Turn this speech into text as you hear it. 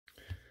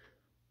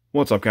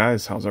What's up,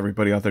 guys? How's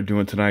everybody out there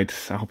doing tonight?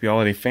 I hope you all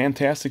had a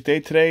fantastic day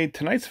today.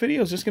 Tonight's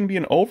video is just going to be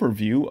an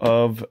overview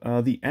of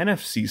the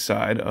NFC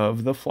side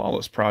of the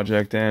Flawless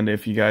project. And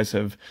if you guys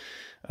have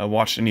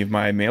watched any of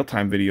my mail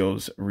time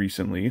videos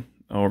recently,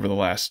 over the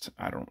last,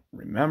 I don't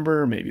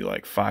remember, maybe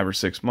like 5 or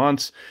 6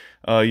 months,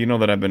 you know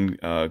that I've been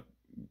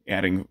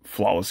adding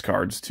Flawless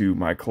cards to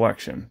my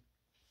collection.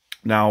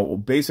 Now,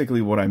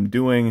 basically what I'm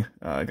doing,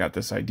 I got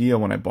this idea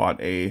when I bought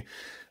a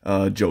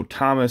Joe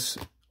Thomas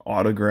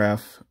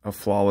autograph, a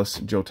Flawless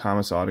Joe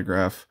Thomas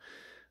autograph,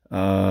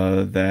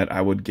 that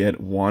I would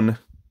get one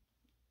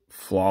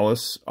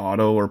Flawless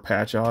auto or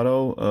patch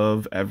auto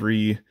of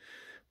every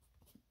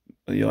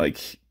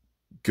like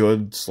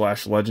good /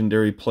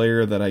 legendary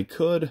player that I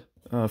could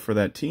for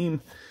that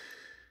team,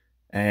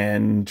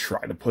 and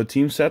try to put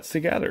team sets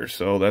together.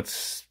 So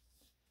that's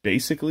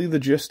basically the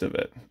gist of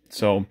it.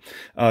 So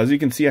as you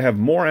can see, I have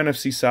more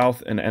NFC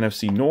South and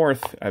NFC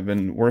North. I've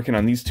been working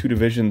on these two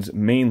divisions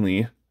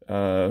mainly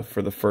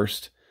for the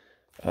first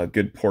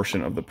good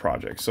portion of the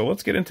project. So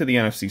let's get into the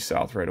NFC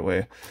South right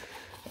away.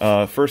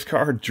 First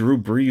card, Drew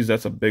Brees.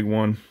 That's a big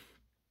one.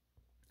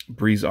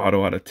 Brees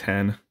auto out of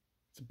 10.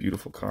 It's a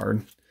beautiful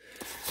card.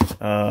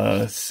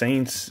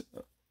 Saints,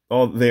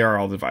 oh, they are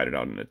all divided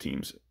out into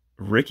teams.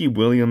 Ricky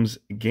Williams,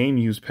 game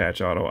used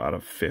patch auto out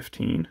of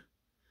 15.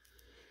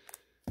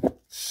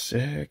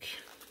 Sick.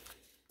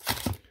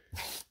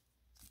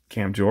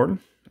 Cam Jordan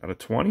out of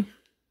 20.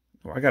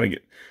 Oh, I gotta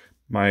get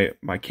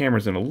my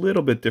camera's in a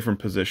little bit different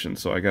position,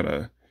 so I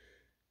gotta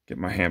get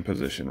my hand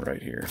position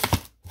right here.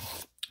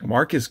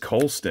 Marcus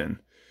Colston.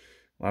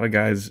 A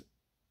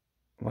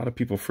lot of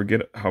people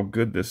forget how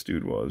good this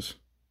dude was.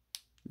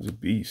 He was a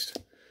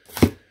beast.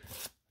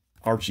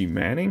 Archie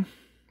Manning.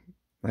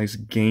 Nice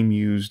game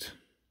used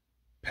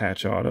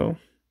patch auto.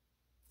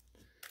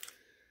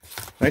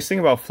 Nice thing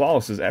about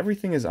Flawless is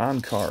everything is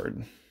on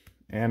card.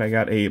 And I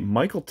got a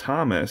Michael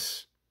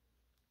Thomas.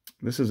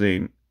 This is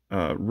a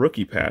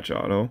rookie patch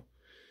auto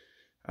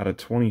out of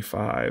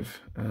 25.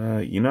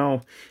 You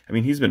know, I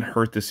mean, he's been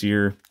hurt this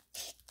year.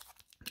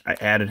 I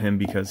added him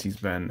because he's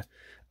been,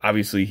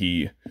 obviously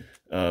he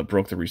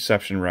broke the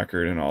reception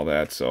record and all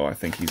that. So I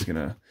think he's going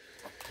to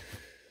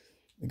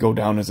go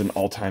down as an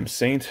all-time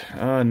Saint.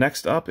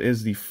 Next up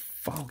is the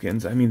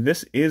Falcons. I mean,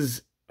 this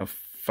is a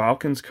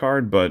Falcons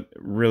card, but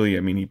really,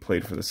 I mean, he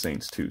played for the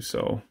Saints too.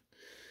 So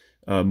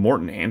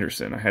Morton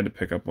Anderson, I had to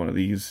pick up one of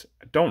these.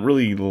 I don't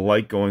really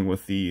like going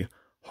with the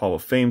Hall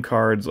of Fame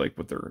cards, like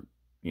with their,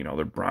 you know,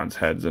 their bronze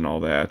heads and all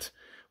that,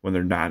 when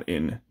they're not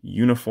in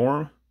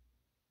uniform.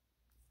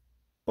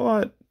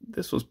 But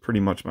this was pretty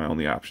much my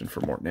only option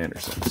for Morton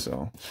Anderson.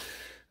 So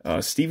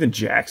Steven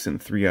Jackson,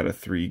 3 out of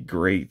 3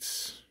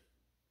 greats.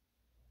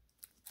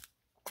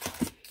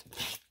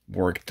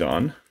 Work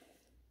done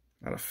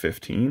out of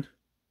 15.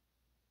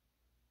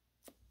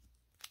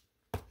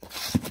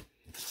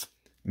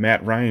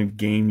 Matt Ryan,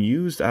 game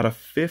used out of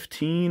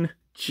 15.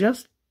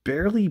 Just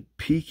barely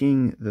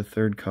peeking the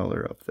third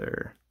color up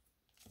there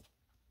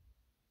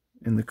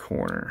in the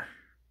corner.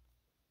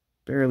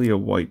 Barely a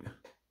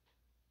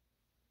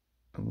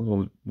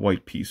little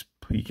white piece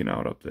peeking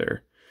out up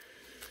there.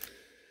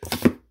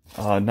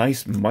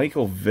 Nice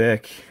Michael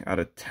Vick out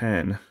of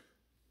 10.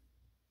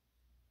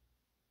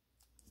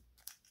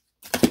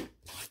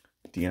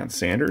 Deion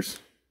Sanders.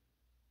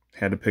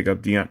 Had to pick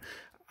up Deion.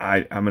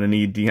 I'm going to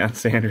need Deion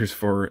Sanders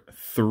for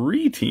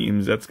 3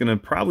 teams. That's going to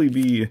probably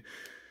be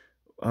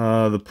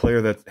the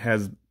player that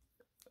has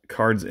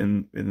cards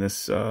in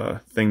this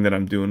thing that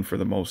I'm doing for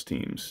the most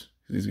teams.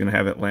 He's going to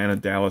have Atlanta,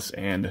 Dallas,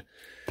 and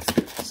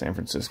San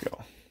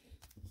Francisco.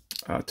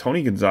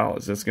 Tony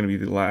Gonzalez. That's going to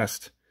be the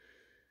last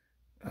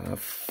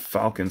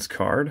Falcons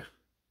card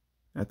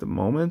at the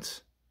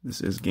moment.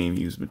 This is game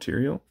used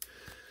material.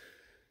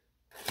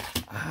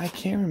 I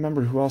can't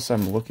remember who else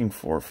I'm looking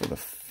for the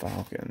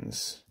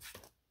Falcons.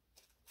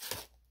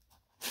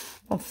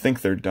 I don't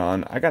think they're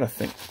done. I gotta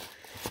think.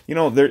 You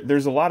know,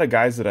 there's a lot of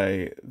guys that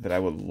I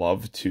would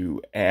love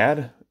to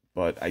add,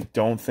 but I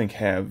don't think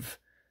have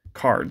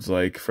cards.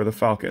 Like for the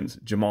Falcons,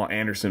 Jamal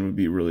Anderson would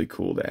be really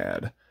cool to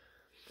add.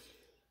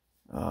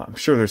 I'm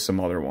sure there's some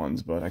other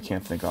ones, but I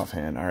can't think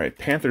offhand. All right,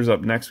 Panthers up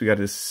next. We got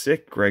this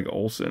sick Greg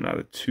Olsen out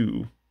of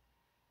 2.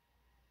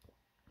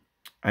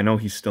 I know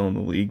he's still in the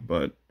league,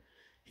 but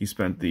he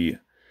spent the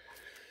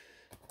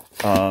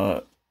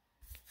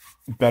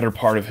better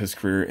part of his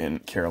career in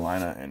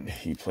Carolina, and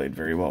he played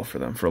very well for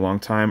them for a long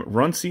time.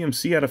 Run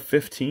CMC out of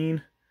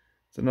 15.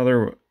 It's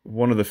another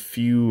one of the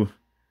few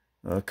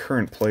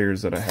current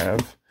players that I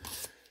have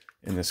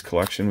in this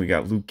collection. We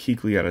got Luke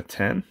Kuechly out of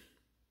 10.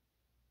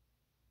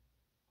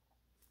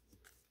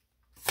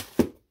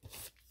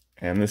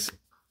 And this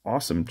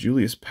awesome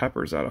Julius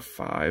Peppers out of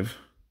 5.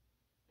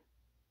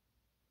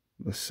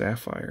 The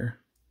Sapphire.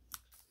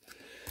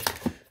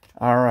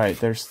 All right,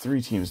 there's 3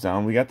 teams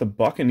down. We got the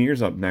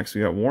Buccaneers up next.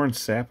 We got Warren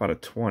Sapp out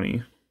of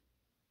 20.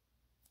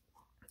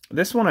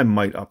 This one I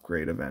might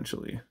upgrade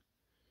eventually.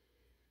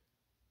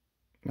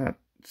 Not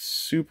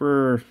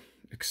super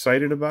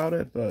excited about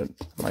it, but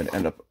I might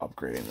end up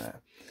upgrading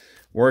that.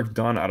 Warrick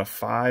Dunn out of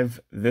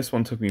 5. This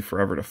one took me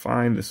forever to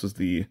find. This was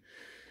the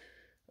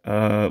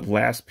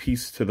last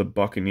piece to the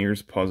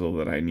Buccaneers puzzle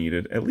that I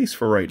needed, at least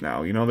for right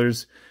now. You know,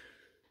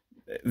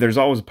 there's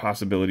always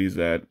possibilities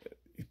that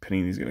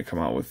Panini's going to come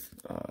out with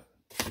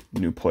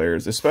new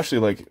players, especially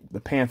like the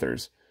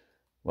Panthers,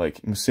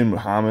 like Muhsin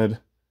Muhammad,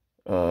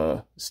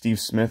 Steve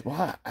Smith.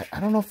 Well, I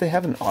don't know if they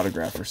have an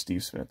autograph for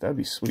Steve Smith. That'd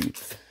be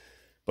sweet.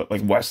 But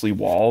like Wesley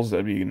Walls,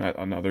 that'd be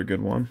another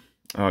good one.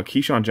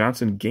 Keyshawn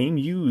Johnson, game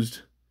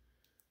used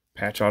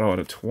patch auto out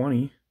of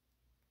 20.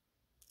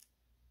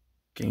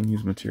 Game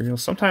used material.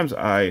 Sometimes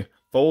I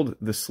fold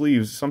the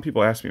sleeves. Some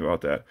people ask me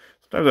about that.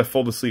 Sometimes I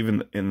fold the sleeve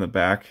in the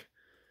back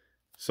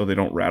so they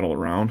don't rattle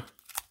around.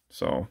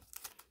 So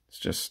it's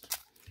just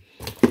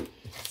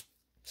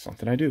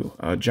something I do.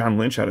 John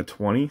Lynch out of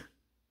 20.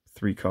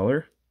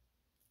 3-color.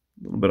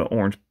 A little bit of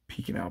orange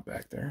peeking out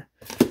back there.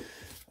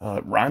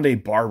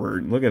 Rondé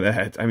Barber. Look at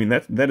that. I mean,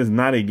 that is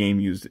not a game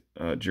used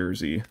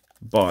jersey,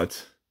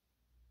 but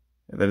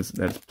that's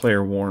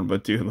player worn.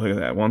 But dude, look at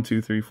that. 1,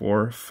 2, 3,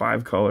 4,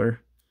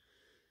 5-color.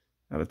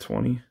 Out of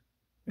 20.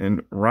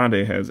 And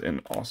Rondé has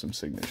an awesome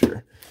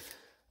signature.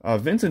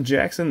 Vincent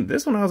Jackson.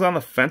 This one I was on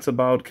the fence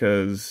about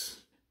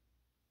because...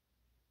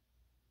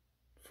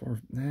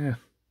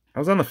 I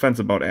was on the fence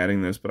about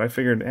adding this, but I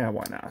figured,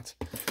 why not?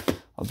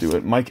 I'll do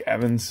it. Mike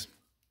Evans.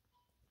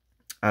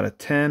 Out of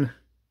 10.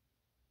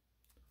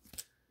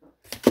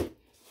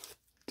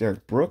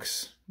 Derek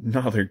Brooks.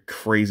 Another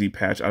crazy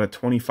patch. Out of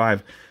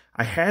 25.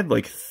 I had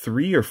like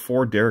 3 or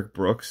 4 Derek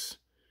Brooks.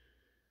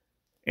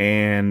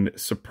 And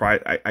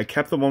I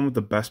kept the one with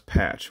the best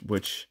patch,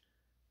 which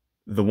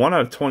the one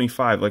out of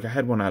 25, like I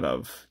had one out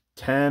of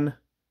 10,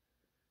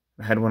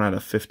 I had one out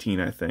of 15,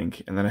 I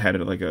think, and then I had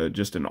it like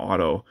just an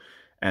auto,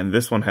 and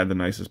this one had the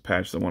nicest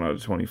patch, the one out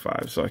of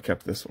 25, so I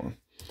kept this one.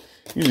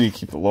 Usually you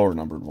keep the lower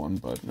numbered one,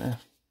 but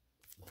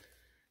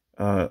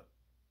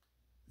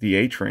the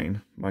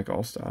A-Train, Mike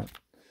Alstott.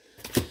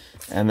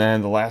 And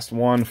then the last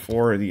one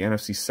for the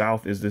NFC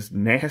South is this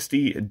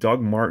nasty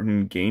Doug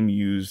Martin game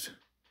used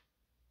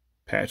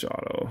patch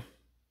auto.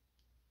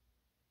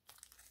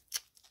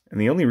 And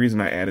the only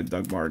reason I added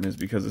Doug Martin is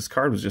because this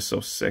card was just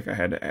so sick. I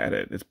had to add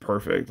it. It's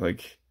perfect.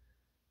 Like,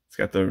 it's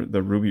got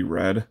the ruby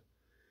red.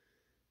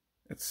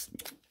 It's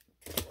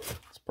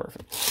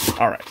perfect.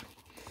 All right.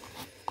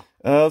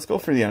 Let's go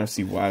for the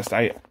NFC West.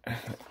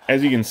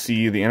 As you can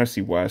see, the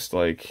NFC West,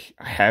 like,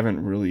 I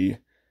haven't really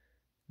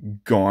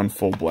gone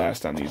full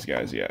blast on these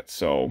guys yet.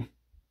 So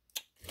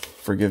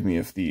forgive me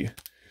if the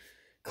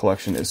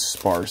collection is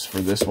sparse for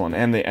this one,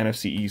 and the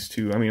NFC East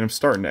too. I mean, I'm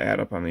starting to add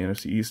up on the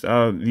NFC East.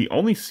 The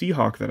only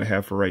Seahawk that I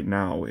have for right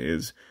now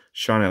is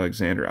Sean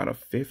Alexander out of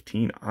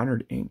 15,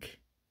 Honored Ink.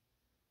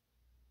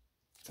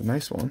 It's a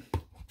nice one.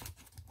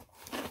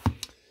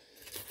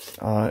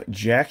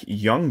 Jack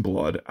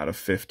Youngblood out of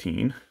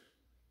 15.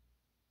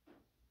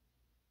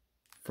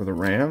 For the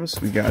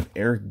Rams, we got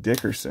Eric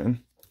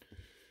Dickerson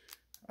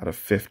out of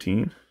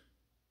 15.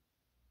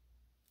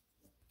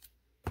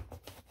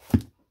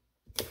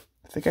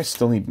 I think I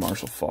still need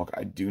Marshall Faulk.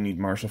 I do need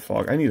Marshall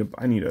Faulk. I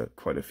need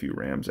quite a few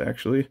Rams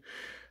actually.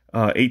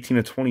 18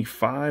 of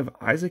 25,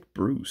 Isaac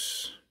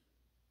Bruce.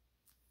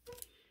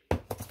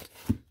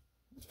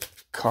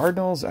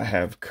 Cardinals, I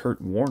have Kurt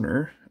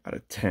Warner out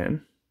of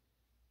 10.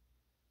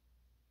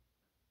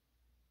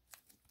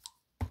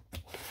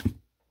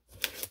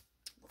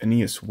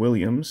 Aeneas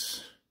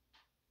Williams,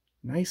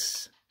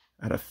 nice,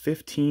 out of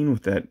 15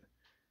 with that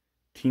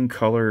team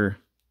color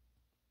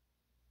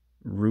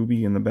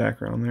ruby in the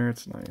background there.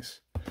 It's nice.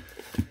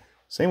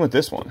 Same with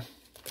this one.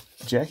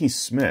 Jackie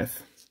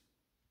Smith.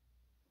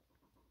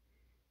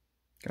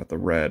 Got the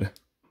red.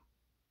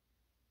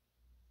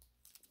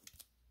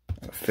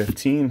 Out of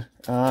 15.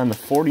 On the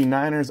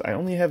 49ers, I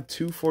only have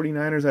 2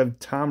 49ers. I have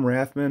Tom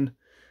Rathman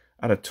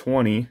out of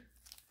 20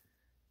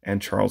 and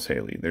Charles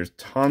Haley. There's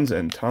tons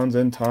and tons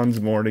and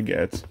tons more to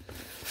get,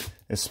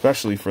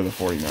 especially for the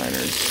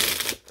 49ers.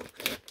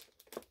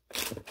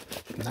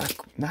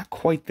 Not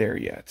quite there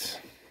yet.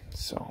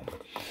 So,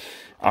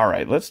 all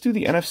right, let's do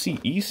the NFC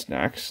East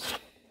next.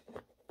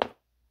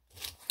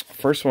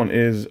 First one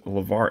is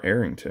LeVar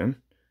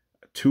Arrington,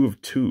 2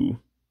 of 2.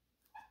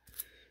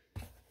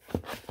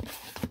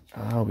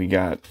 We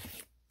got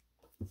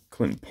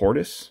Clinton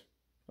Portis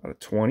out of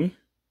 20.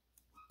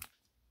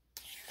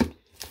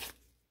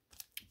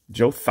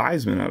 Joe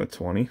Theismann out of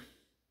 20.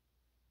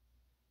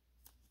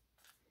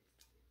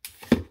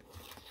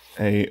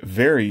 A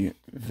very,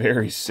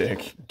 very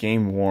sick,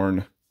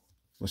 game-worn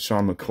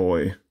LeSean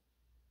McCoy.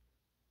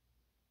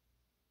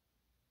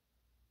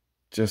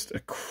 Just a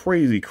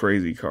crazy,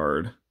 crazy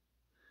card.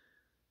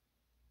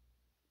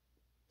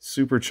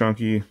 Super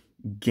chunky,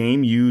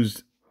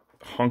 game-used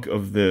hunk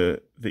of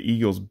the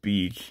Eagles'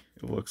 beak,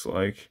 it looks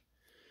like.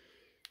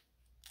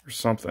 Or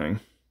something.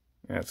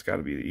 Yeah, it's got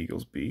to be the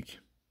Eagles' beak.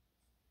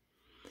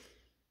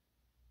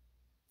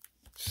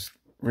 Just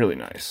really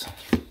nice.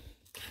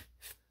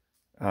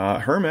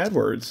 Herm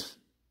Edwards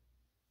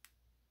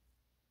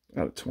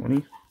out of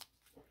 20.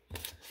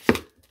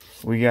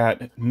 We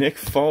got Nick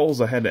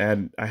Foles. I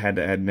had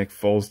to add Nick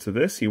Foles to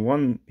this. He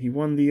won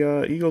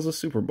the Eagles a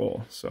Super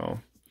Bowl. So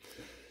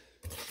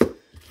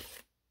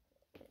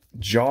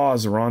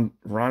Jaws, Ron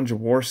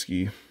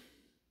Jaworski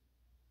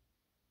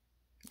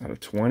out of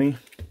 20.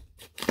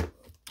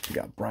 We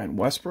got Brian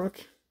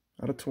Westbrook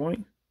out of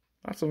 20.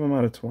 Lots of them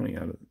out of 20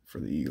 for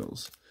the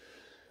Eagles.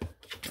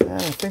 And I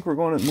think we're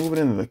moving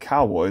into the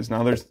Cowboys.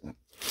 Now there's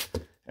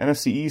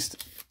NFC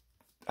East.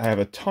 I have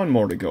a ton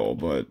more to go,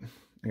 but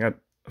I got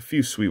a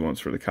few sweet ones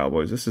for the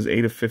Cowboys. This is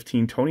 8 of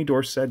 15. Tony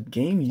Dorsett,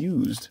 game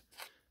used.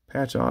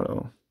 Patch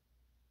auto.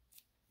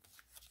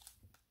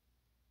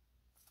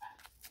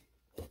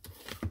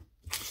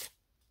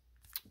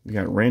 We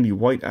got Randy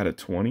White out of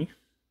 20.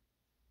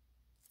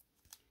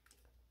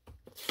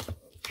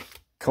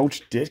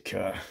 Coach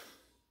Ditka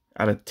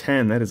out of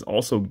 10. That is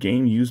also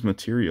game used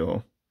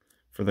material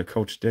for the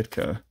Coach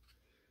Ditka.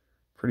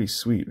 Pretty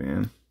sweet,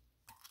 man.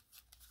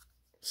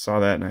 Saw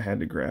that and I had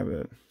to grab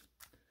it.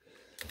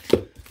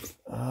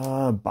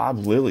 Bob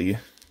Lilly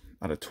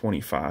out of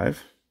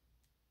 25.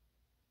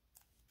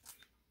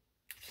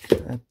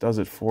 That does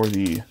it for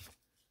the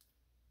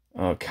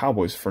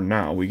Cowboys for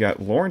now. We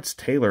got Lawrence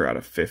Taylor out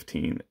of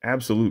 15.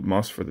 Absolute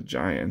must for the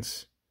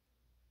Giants.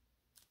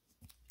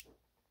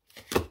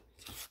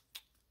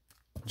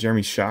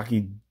 Jeremy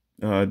Shockey,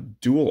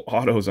 dual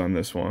autos on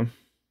this one.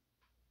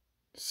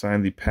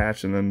 Signed the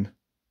patch and then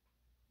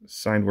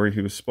signed where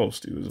he was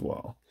supposed to as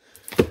well.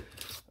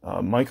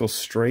 Michael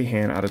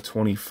Strahan out of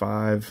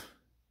 25.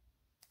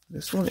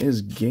 This one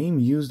is game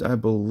used, I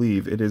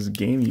believe. It is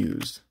game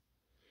used.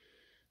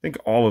 I think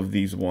all of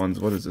these ones,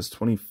 what is this,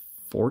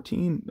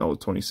 2014? No,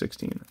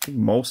 2016. I think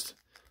most,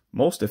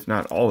 if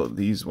not all of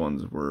these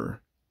ones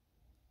were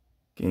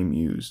game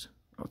used.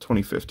 Oh,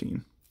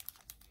 2015.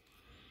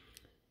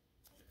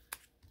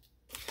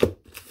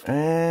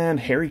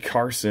 And Harry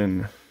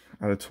Carson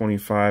out of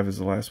 25 is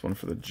the last one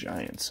for the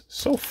Giants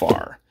so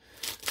far.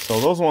 So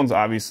those ones,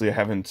 obviously, I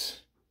haven't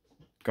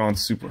gone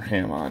super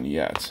ham on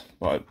yet.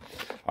 But,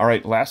 all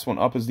right, last one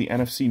up is the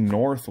NFC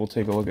North. We'll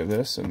take a look at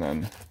this, and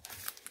then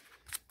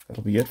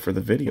that'll be it for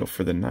the video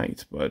for the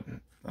night. But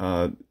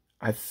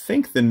I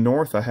think the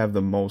North I have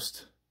the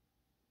most.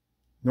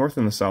 North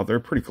and the South,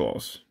 they're pretty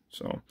close.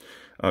 So,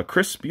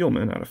 Chris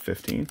Spielman out of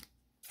 15.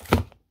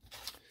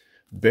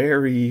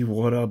 Barry,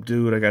 what up,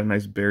 dude? I got a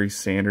nice Barry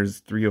Sanders,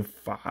 3 of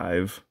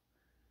 5.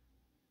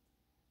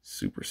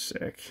 Super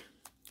sick.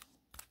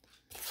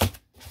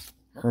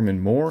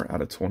 Herman Moore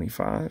out of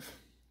 25.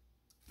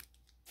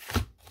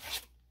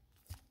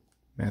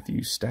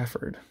 Matthew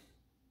Stafford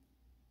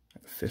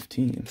out of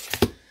 15.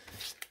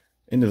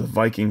 Into the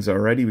Vikings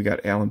already. We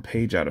got Alan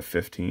Page out of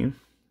 15.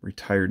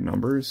 Retired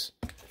numbers.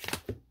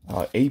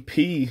 AP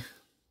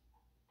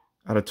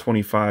out of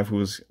 25, who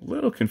was a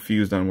little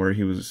confused on where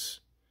he was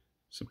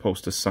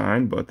supposed to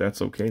sign, but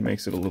that's okay.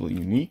 Makes it a little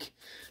unique.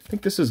 I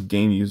think this is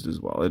game used as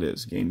well. It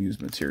is game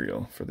used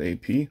material for the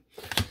AP.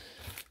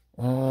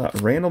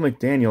 Randall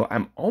McDaniel.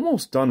 I'm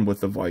almost done with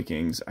the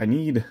Vikings. I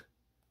need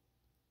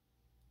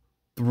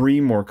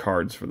 3 more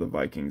cards for the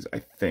Vikings, I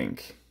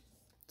think.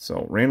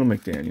 So, Randall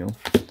McDaniel.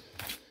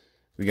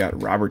 We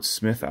got Robert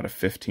Smith out of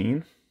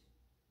 15.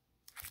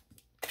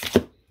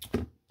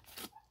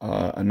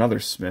 Another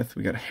Smith.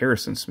 We got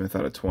Harrison Smith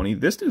out of 20.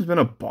 This dude's been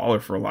a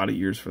baller for a lot of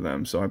years for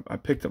them, so I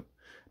picked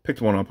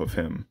one up of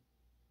him.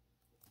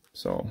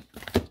 So,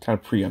 kind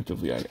of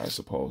preemptively, I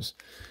suppose.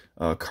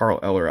 Carl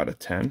Eller out of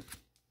 10.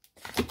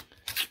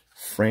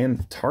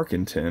 Fran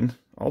Tarkenton,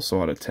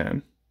 also out of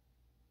 10.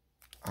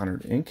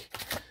 Honored Ink.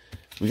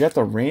 We got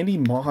the Randy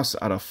Moss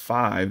out of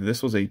 5.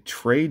 This was a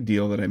trade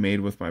deal that I made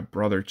with my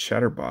brother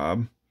Cheddar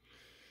Bob.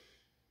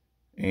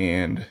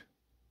 And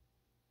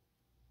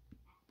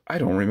I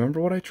don't remember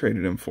what I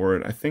traded him for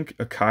it. I think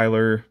a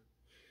Kyler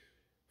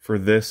for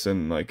this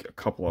and like a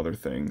couple other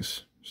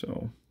things.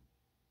 So,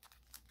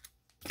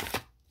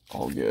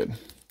 all good.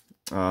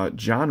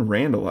 John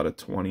Randall out of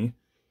 20.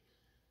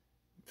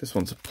 This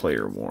one's a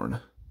player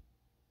worn.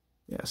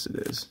 Yes, it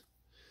is.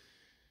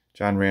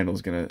 John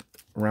Randall's going to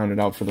round it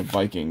out for the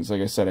Vikings.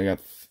 Like I said, I got,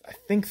 I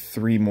think,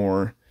 3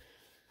 more.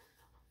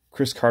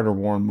 Chris Carter,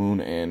 Warren Moon,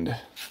 and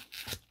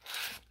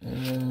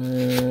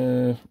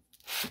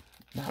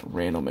not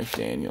Randall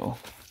McDaniel.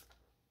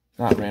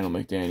 Not Randall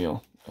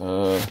McDaniel.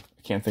 I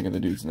can't think of the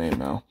dude's name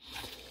now.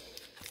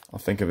 I'll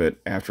think of it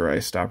after I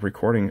stop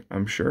recording,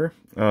 I'm sure.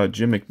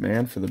 Jim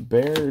McMahon for the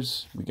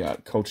Bears. We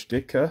got Coach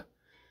Ditka.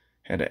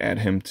 Had to add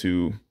him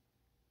to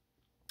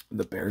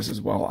the Bears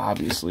as well,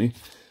 obviously.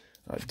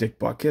 Dick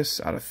Butkus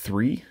out of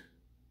 3.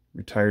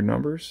 Retired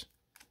numbers.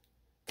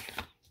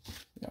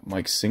 Got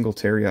Mike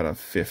Singletary out of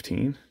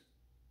 15.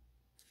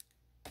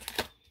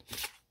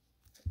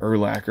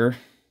 Urlacher.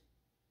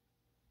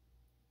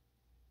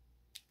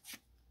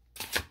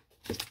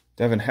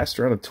 Devin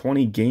Hester out of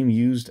 20. Game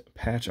used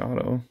patch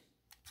auto.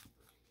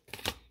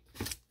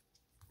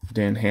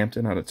 Dan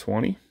Hampton out of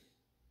 20.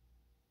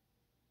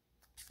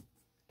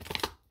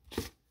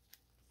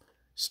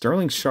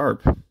 Sterling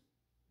Sharp.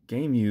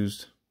 Game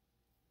used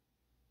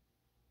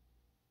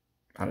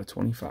out of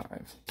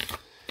 25.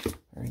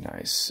 Very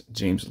nice.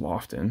 James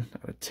Lofton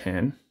out of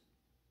 10.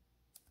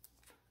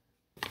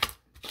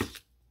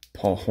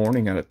 Paul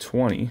Hornung out of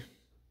 20.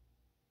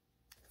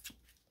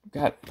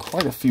 Got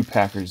quite a few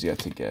Packers yet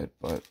to get,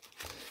 but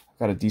I've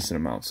got a decent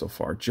amount so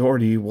far.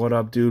 Jordy, what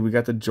up, dude? We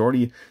got the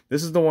Jordy.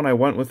 This is the one I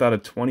went with out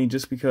of 20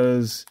 just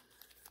because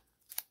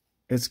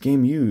it's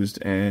game used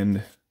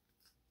and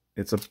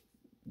it's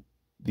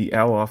the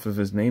L off of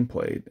his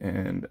nameplate,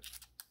 and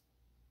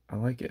I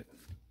like it.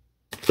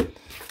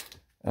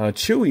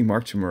 Chewy,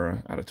 Mark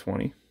Chmura out of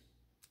 20.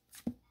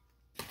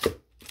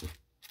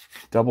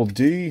 Double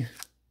D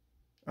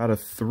out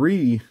of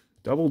 3.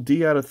 Double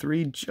D out of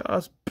 3.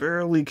 Just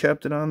barely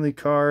kept it on the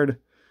card.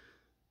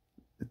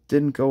 It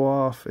didn't go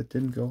off. It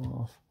didn't go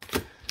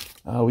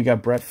off. We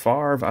got Brett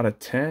Favre out of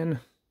 10.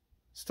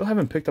 Still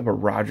haven't picked up a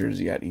Rodgers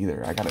yet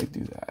either. I gotta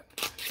do that.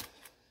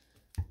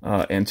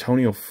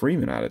 Antonio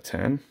Freeman out of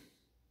 10.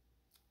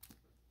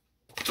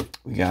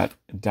 We got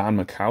Don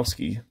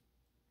Majkowski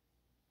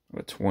out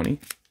of 20.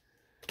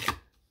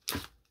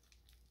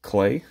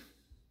 Clay,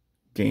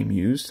 game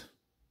used,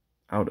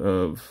 out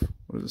of,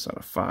 what is this, out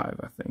of 5,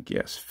 I think.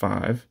 Yes,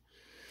 5.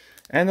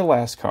 And the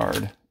last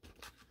card,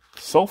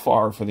 so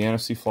far for the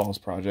NFC Flawless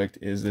Project,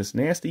 is this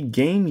nasty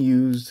game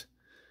used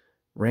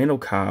Randall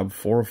Cobb,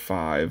 4 of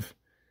 5.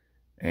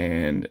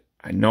 And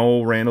I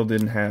know Randall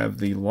didn't have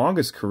the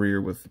longest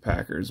career with the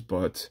Packers,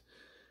 but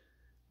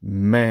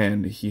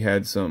man, he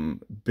had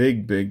some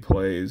big, big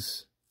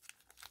plays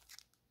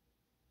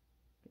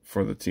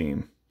for the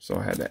team. So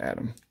I had to add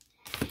him.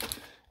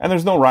 And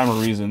there's no rhyme or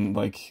reason.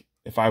 Like,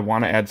 if I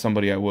want to add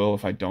somebody, I will.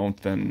 If I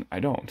don't, then I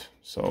don't.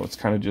 So it's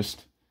kind of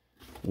just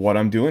what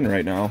I'm doing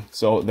right now.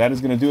 So that is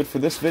going to do it for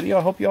this video.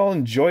 I hope you all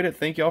enjoyed it.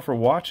 Thank you all for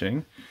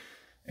watching.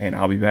 And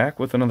I'll be back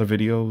with another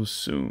video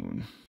soon.